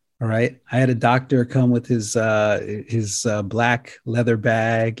 All right. I had a doctor come with his black leather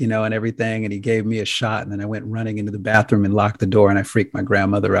bag, and everything. And he gave me a shot. And then I went running into the bathroom and locked the door. And I freaked my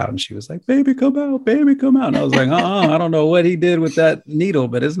grandmother out. And she was like, baby, come out, baby, come out. And I was like, I don't know what he did with that needle,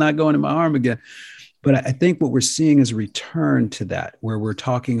 but it's not going in my arm again. But I think what we're seeing is a return to that, where we're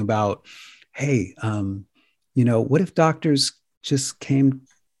talking about, hey, what if doctors just came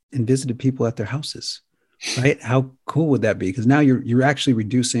and visited people at their houses? Right? How cool would that be? Because now you're actually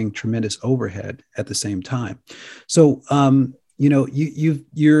reducing tremendous overhead at the same time. So,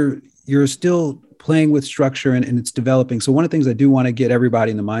 you're still playing with structure and it's developing. So one of the things I do want to get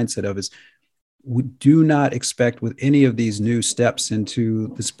everybody in the mindset of is we do not expect with any of these new steps into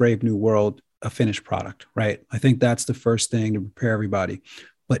this brave new world, a finished product, right? I think that's the first thing to prepare everybody,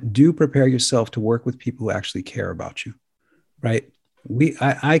 but do prepare yourself to work with people who actually care about you, right?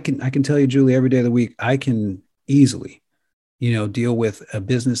 I can tell you, Julie, every day of the week, I can easily, deal with a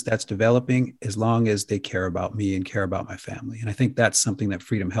business that's developing as long as they care about me and care about my family. And I think that's something that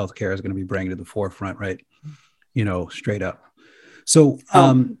Freedom Healthcare is going to be bringing to the forefront, right? Straight up. So,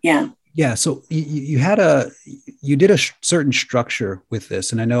 yeah. So you did a certain structure with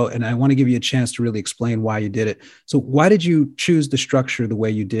this, and I want to give you a chance to really explain why you did it. So why did you choose the structure the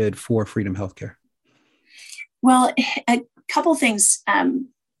way you did for Freedom Healthcare? Well, a couple things.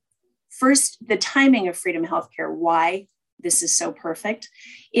 First, the timing of Freedom Healthcare, why this is so perfect,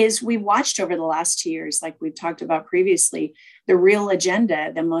 is we watched over the last 2 years, like we've talked about previously, the real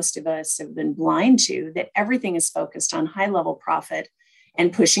agenda that most of us have been blind to, that everything is focused on high-level profit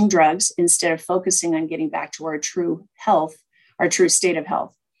and pushing drugs instead of focusing on getting back to our true health, our true state of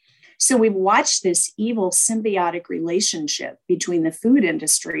health. So we've watched this evil symbiotic relationship between the food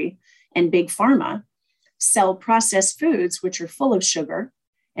industry and big pharma sell processed foods, which are full of sugar,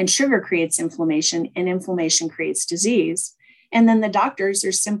 and sugar creates inflammation, and inflammation creates disease. And then the doctors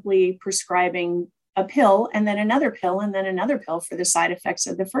are simply prescribing a pill and then another pill and then another pill for the side effects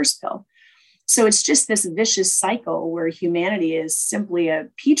of the first pill. So it's just this vicious cycle where humanity is simply a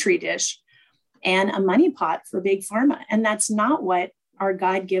petri dish and a money pot for big pharma. And that's not what our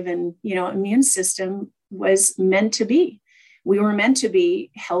God-given, immune system was meant to be. We were meant to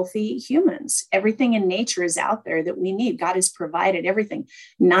be healthy humans. Everything in nature is out there that we need. God has provided everything,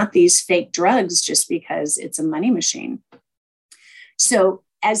 not these fake drugs just because it's a money machine. So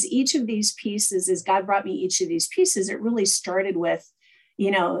as each of these pieces, as God brought me each of these pieces, it really started with,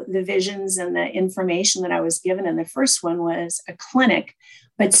 the visions and the information that I was given. And the first one was a clinic,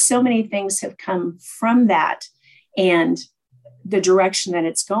 but so many things have come from that. And the direction that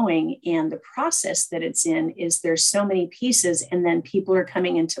it's going and the process that it's in is there's so many pieces, and then people are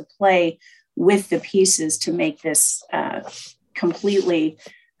coming into play with the pieces to make this completely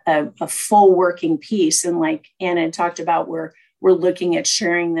a full working piece. And like Anna talked about, we're looking at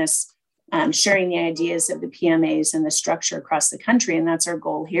sharing this, sharing the ideas of the PMAs and the structure across the country. And that's our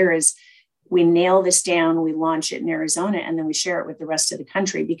goal here is we nail this down, we launch it in Arizona, and then we share it with the rest of the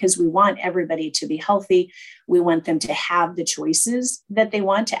country because we want everybody to be healthy. We want them to have the choices that they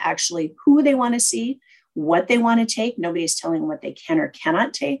want to actually, who they want to see, what they want to take. Nobody's telling them what they can or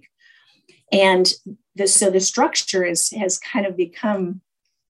cannot take. And so the structure has kind of become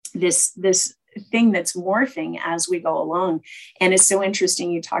this thing that's morphing as we go along. And it's so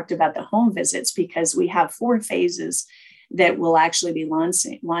interesting. You talked about the home visits because we have 4 phases that will actually be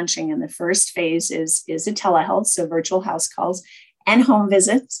launching. And the first phase is a telehealth, so virtual house calls and home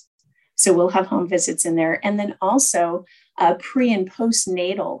visits. So we'll have home visits in there. And then also pre and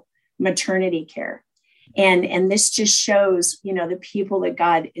postnatal maternity care. And this just shows, the people that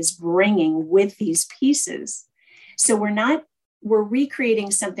God is bringing with these pieces. So we're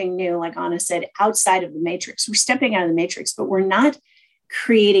recreating something new, like Anna said, outside of the matrix. We're stepping out of the matrix, but we're not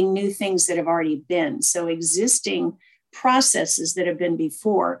creating new things that have already been. So existing processes that have been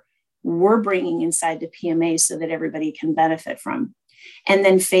before, we're bringing inside the PMA so that everybody can benefit from. And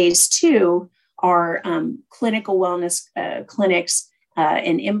then phase 2 are clinical wellness clinics,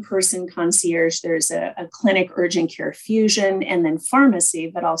 an in-person concierge. There's a clinic urgent care fusion, and then pharmacy,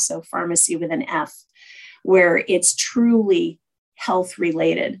 but also pharmacy with an F, where it's truly health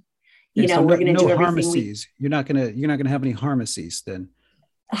related. We're going to do everything. Pharmacies. You're not going to have any pharmacies then.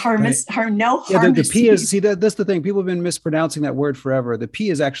 No pharmacies. The P is, that's the thing. People have been mispronouncing that word forever. The P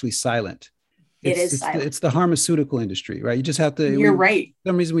is actually silent. It's silent. It's the pharmaceutical industry, right? You just have to. You're right. For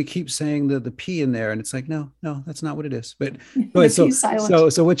some reason we keep saying the P in there, and it's like, no, that's not what it is. But so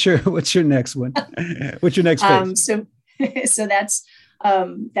what's your next one? What's your next phase? So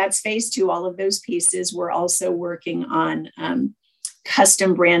that's phase 2. All of those pieces. We're also working on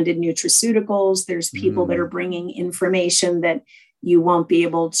custom branded nutraceuticals. There's people that are bringing information that you won't be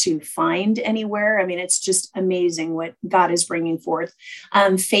able to find anywhere. I mean, it's just amazing what God is bringing forth.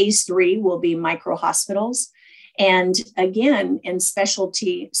 Phase 3 will be micro hospitals. And again, in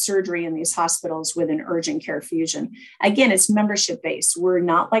specialty surgery in these hospitals with an urgent care fusion. Again, it's membership based. We're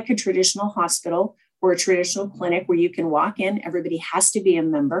not like a traditional hospital or a traditional clinic where you can walk in. Everybody has to be a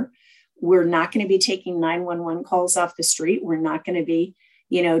member. We're not going to be taking 911 calls off the street. We're not going to be,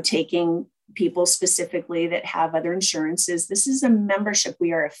 taking people specifically that have other insurances. This is a membership.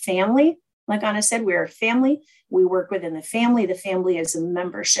 We are a family. Like Anna said, we are a family. We work within the family. The family is a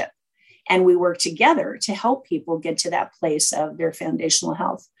membership. And we work together to help people get to that place of their foundational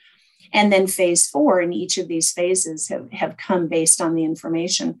health. And then phase 4, and each of these phases have come based on the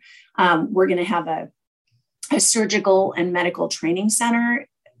information. We're going to have a surgical and medical training center.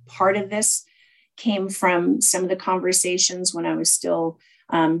 Part of this came from some of the conversations when I was still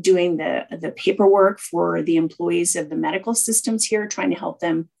doing the paperwork for the employees of the medical systems here, trying to help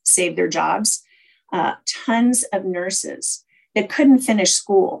them save their jobs. Tons of nurses that couldn't finish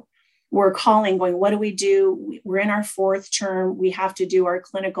school were calling, going, what do we do? We're in our 4th term. We have to do our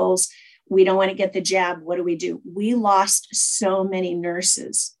clinicals. We don't want to get the jab. What do we do? We lost so many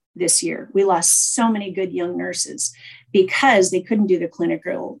nurses this year. We lost so many good young nurses because they couldn't do the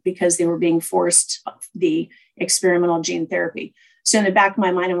clinical because they were being forced the experimental gene therapy. So in the back of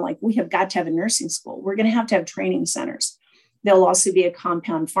my mind, I'm like, we have got to have a nursing school. We're going to have training centers. There'll also be a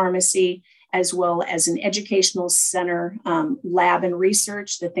compound pharmacy, as well as an educational center, lab and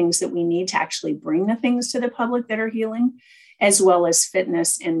research, the things that we need to actually bring the things to the public that are healing, as well as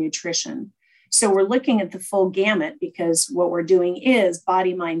fitness and nutrition. So we're looking at the full gamut because what we're doing is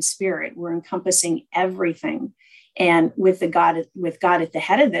body, mind, spirit. We're encompassing everything. And with God at the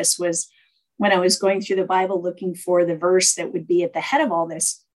head of this was, when I was going through the Bible looking for the verse that would be at the head of all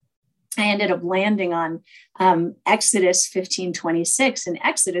this, I ended up landing on Exodus 15:26. And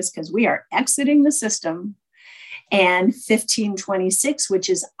Exodus, because we are exiting the system, and 15:26, which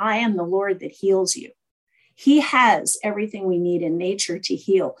is, I am the Lord that heals you. He has everything we need in nature to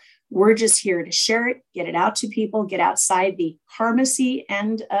heal. We're just here to share it, get it out to people, get outside the pharmacy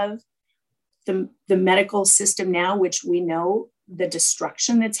end of the medical system now, which we know the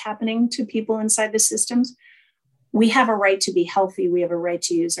destruction that's happening to people inside the systems. We have a right to be healthy. We have a right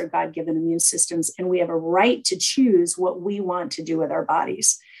to use our God-given immune systems, and we have a right to choose what we want to do with our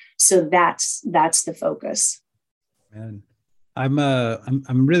bodies. So that's the focus. Man,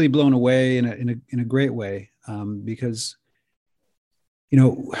 I'm really blown away in a great way because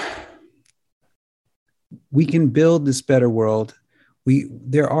we can build this better world.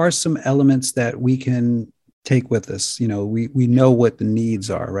 There are some elements that we can take with us. We know what the needs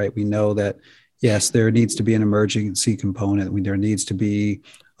are, right? We know that, yes, there needs to be an emergency component. There needs to be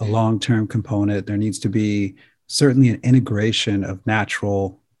a long-term component. There needs to be certainly an integration of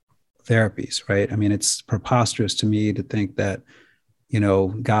natural therapies, right? I mean, it's preposterous to me to think that,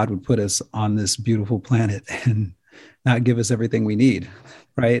 God would put us on this beautiful planet and not give us everything we need,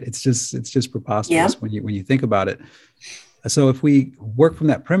 right? It's just preposterous when you think about it. So if we work from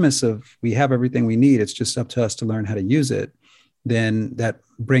that premise of we have everything we need, it's just up to us to learn how to use it, then that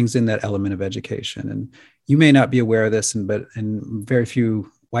brings in that element of education. And you may not be aware of this, but very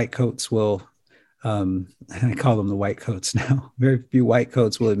few white coats will, I call them the white coats now, very few white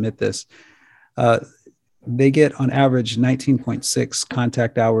coats will admit this. They get on average 19.6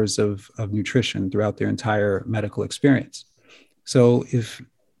 contact hours of nutrition throughout their entire medical experience. So if,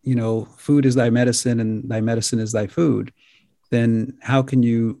 food is thy medicine and thy medicine is thy food, then how can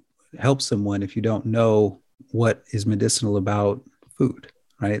you help someone if you don't know what is medicinal about food,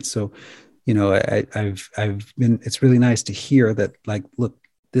 right? So, I've been, it's really nice to hear that, like, look,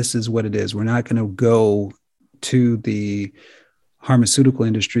 this is what it is. We're not going to go to the pharmaceutical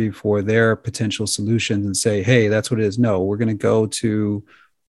industry for their potential solutions and say, hey, that's what it is. No, we're going to go to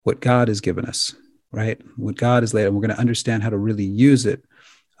what God has given us, right? What God has laid, and we're going to understand how to really use it.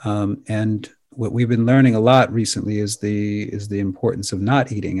 And what we've been learning a lot recently is the importance of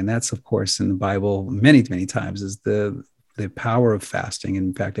not eating. And that's, of course, in the Bible many, many times, is the power of fasting.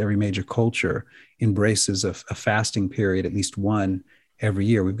 In fact, every major culture embraces a fasting period, at least one every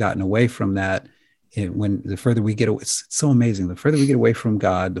year. We've gotten away from that. When the further we get away, it's so amazing. The further we get away from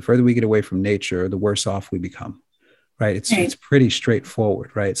God, the further we get away from nature, the worse off we become, right? It's pretty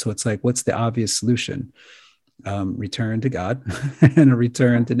straightforward, right? So it's like, what's the obvious solution? Return to God and a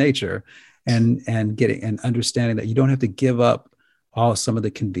return to nature, and getting and understanding that you don't have to give up some of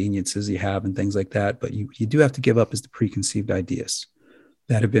the conveniences you have and things like that, but you do have to give up is the preconceived ideas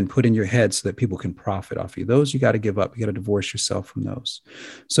that have been put in your head so that people can profit off you. Those you got to give up. You got to divorce yourself from those.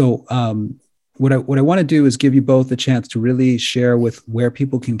 So what I want to do is give you both a chance to really share with where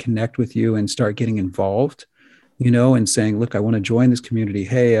people can connect with you and start getting involved, and saying, look, I want to join this community.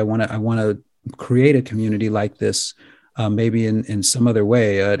 Hey, I want to create a community like this, maybe in some other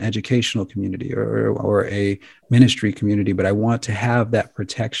way, an educational community or a ministry community, but I want to have that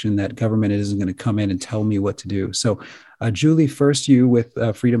protection that government isn't going to come in and tell me what to do. So Julie, first you with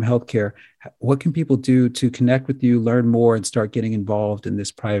Freedom Healthcare, what can people do to connect with you, learn more, and start getting involved in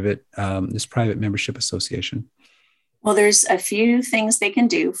this private membership association? Well, there's a few things they can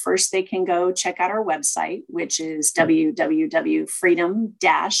do. First, they can go check out our website, which is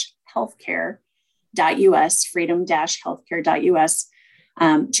www.freedom-healthcare.us, freedom-healthcare.us.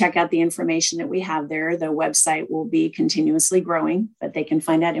 Check out the information that we have there. The website will be continuously growing, but they can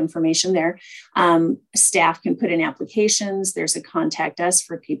find that information there. Staff can put in applications. There's a contact us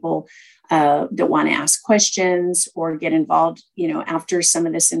for people that want to ask questions or get involved. After some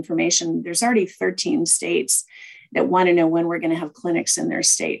of this information, there's already 13 states that want to know when we're going to have clinics in their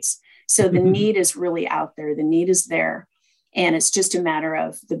states. So the need is really out there. The need is there. And it's just a matter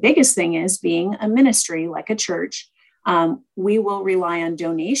of, the biggest thing is, being a ministry like a church, we will rely on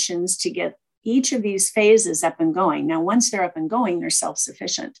donations to get each of these phases up and going. Now, once they're up and going, they're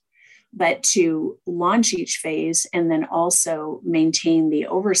self-sufficient. But to launch each phase and then also maintain the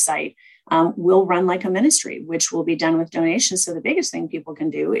oversight, we'll run like a ministry, which will be done with donations. So the biggest thing people can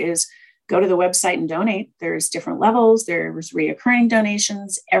do is go to the website and donate. There's different levels. There's reoccurring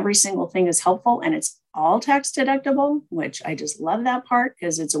donations. Every single thing is helpful, and it's all tax deductible, which I just love that part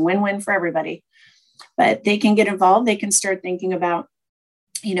because it's a win-win for everybody. But they can get involved. They can start thinking about,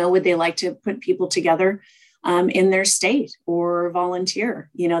 would they like to put people together in their state or volunteer?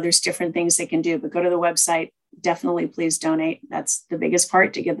 There's different things they can do, but go to the website. Definitely please donate. That's the biggest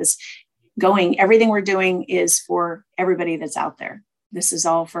part to get this going. Everything we're doing is for everybody that's out there. This is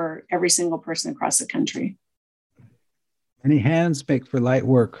all for every single person across the country. Many hands make for light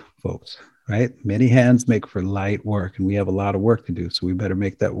work, folks, right? Many hands make for light work, and we have a lot of work to do, so we better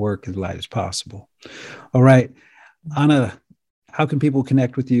make that work as light as possible. All right, Anna, how can people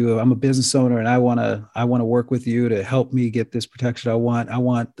connect with you? I'm a business owner, and I want to work with you to help me get this protection I want. I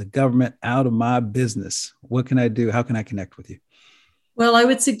want the government out of my business. What can I do? How can I connect with you? Well, I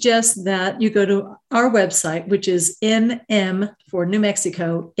would suggest that you go to our website, which is NM for New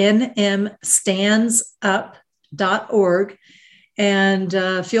Mexico, nmstandsup.org.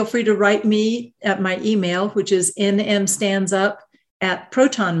 And feel free to write me at my email, which is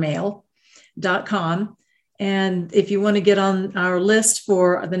nmstandsup@protonmail.com. And if you want to get on our list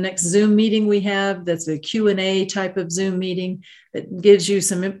for the next Zoom meeting we have, that's a Q&A type of Zoom meeting that gives you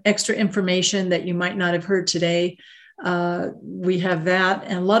some extra information that you might not have heard today. We have that,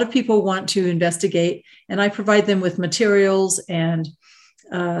 and a lot of people want to investigate, and I provide them with materials and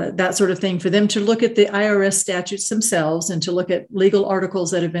that sort of thing for them to look at the IRS statutes themselves and to look at legal articles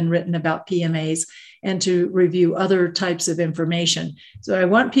that have been written about PMAs and to review other types of information. So I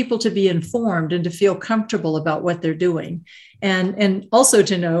want people to be informed and to feel comfortable about what they're doing. And also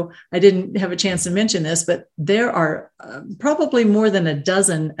to know, I didn't have a chance to mention this, but there are probably more than a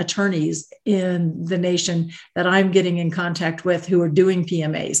dozen attorneys in the nation that I'm getting in contact with who are doing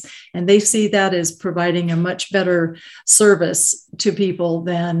PMAs. And they see that as providing a much better service to people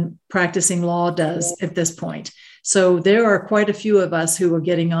than practicing law does at this point. So there are quite a few of us who are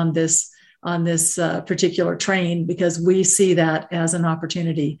getting on this particular train because we see that as an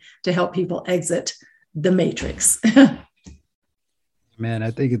opportunity to help people exit the matrix. Man,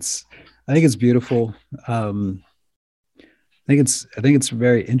 I think it's beautiful. Thank think it's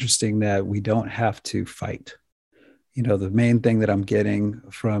very interesting that we don't have to fight. You know, the main thing that I'm getting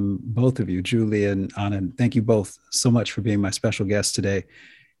from both of you, Julie and Anna, thank you both so much for being my special guest today,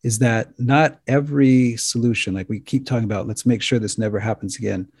 is that not every solution, like we keep talking about, let's make sure this never happens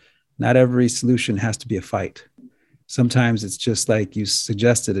again. Not every solution has to be a fight. Sometimes it's just like you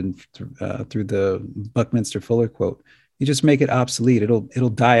suggested through the Buckminster Fuller quote, you just make it obsolete. It'll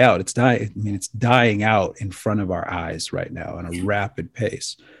die out. It's dying out in front of our eyes right now at a rapid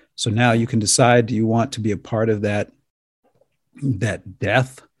pace. So now you can decide, do you want to be a part of that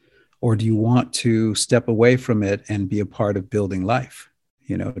death, or do you want to step away from it and be a part of building life?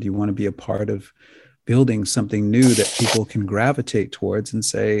 You know, do you want to be a part of building something new that people can gravitate towards and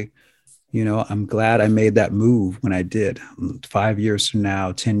say, you know, I'm glad I made that move when I did. 5 years from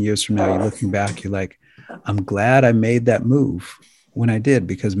now, 10 years from now, you're looking back, you're like, I'm glad I made that move when I did,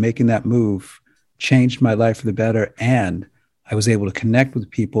 because making that move changed my life for the better. And I was able to connect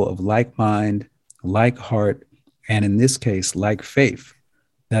with people of like mind, like heart, and in this case, like faith,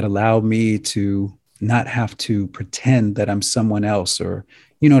 that allowed me to not have to pretend that I'm someone else. Or,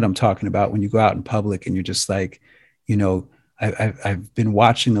 you know what I'm talking about, when you go out in public and you're just like, you know, I've been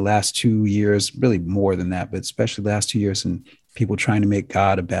watching the last 2 years, really more than that, but especially the last 2 years, and people trying to make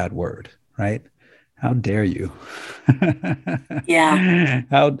God a bad word, right? How dare you? Yeah.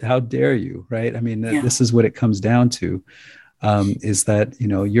 How dare you, right? I mean, This is what it comes down to, is that, you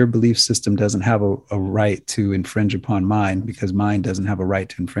know, your belief system doesn't have a right to infringe upon mine, because mine doesn't have a right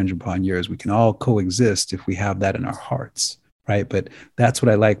to infringe upon yours. We can all coexist if we have that in our hearts, right? But that's what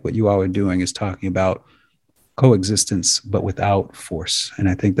I like what you all are doing, is talking about coexistence, but without force. And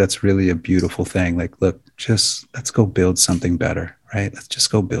I think that's really a beautiful thing. Like, look, just let's go build something better, right? Let's just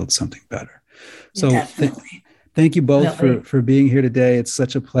go build something better. So thank you both for being here today. It's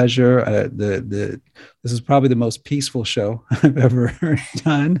such a pleasure. This is probably the most peaceful show I've ever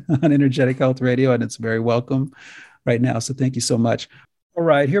done on Energetic Health Radio, and it's very welcome right now. So thank you so much. All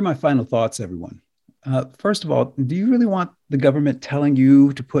right, here are my final thoughts, everyone. First of all, do you really want the government telling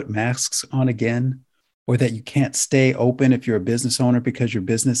you to put masks on again, or that you can't stay open if you're a business owner because your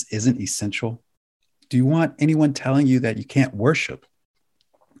business isn't essential? Do you want anyone telling you that you can't worship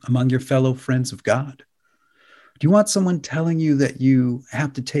among your fellow friends of God? Do you want someone telling you that you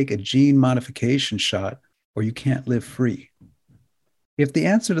have to take a gene modification shot or you can't live free? If the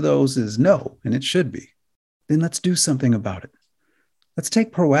answer to those is no, and it should be, then let's do something about it. Let's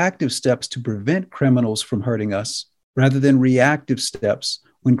take proactive steps to prevent criminals from hurting us, rather than reactive steps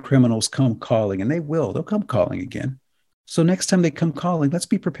when criminals come calling, and they'll come calling again. So next time they come calling, let's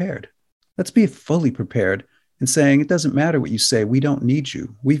be prepared. Let's be fully prepared and saying, it doesn't matter what you say, we don't need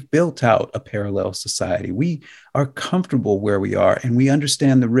you. We've built out a parallel society. We are comfortable where we are, and we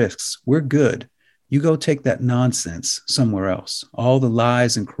understand the risks. We're good. You go take that nonsense somewhere else. All the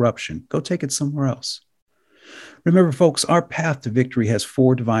lies and corruption, go take it somewhere else. Remember, folks, our path to victory has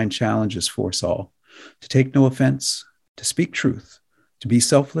 4 divine challenges for us all: to take no offense, to speak truth, to be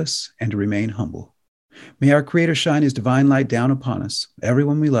selfless, and to remain humble. May our Creator shine His divine light down upon us,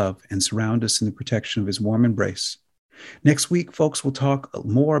 everyone we love, and surround us in the protection of His warm embrace. Next week, folks, we'll talk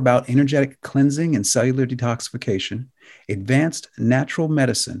more about energetic cleansing and cellular detoxification, advanced natural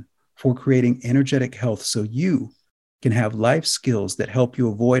medicine for creating energetic health, so you can have life skills that help you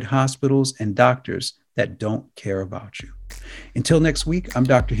avoid hospitals and doctors that don't care about you. Until next week, I'm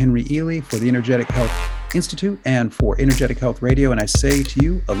Dr. Henry Ely for the Energetic Health Institute and for Energetic Health Radio, and I say to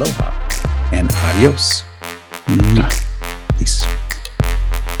you, aloha and adios.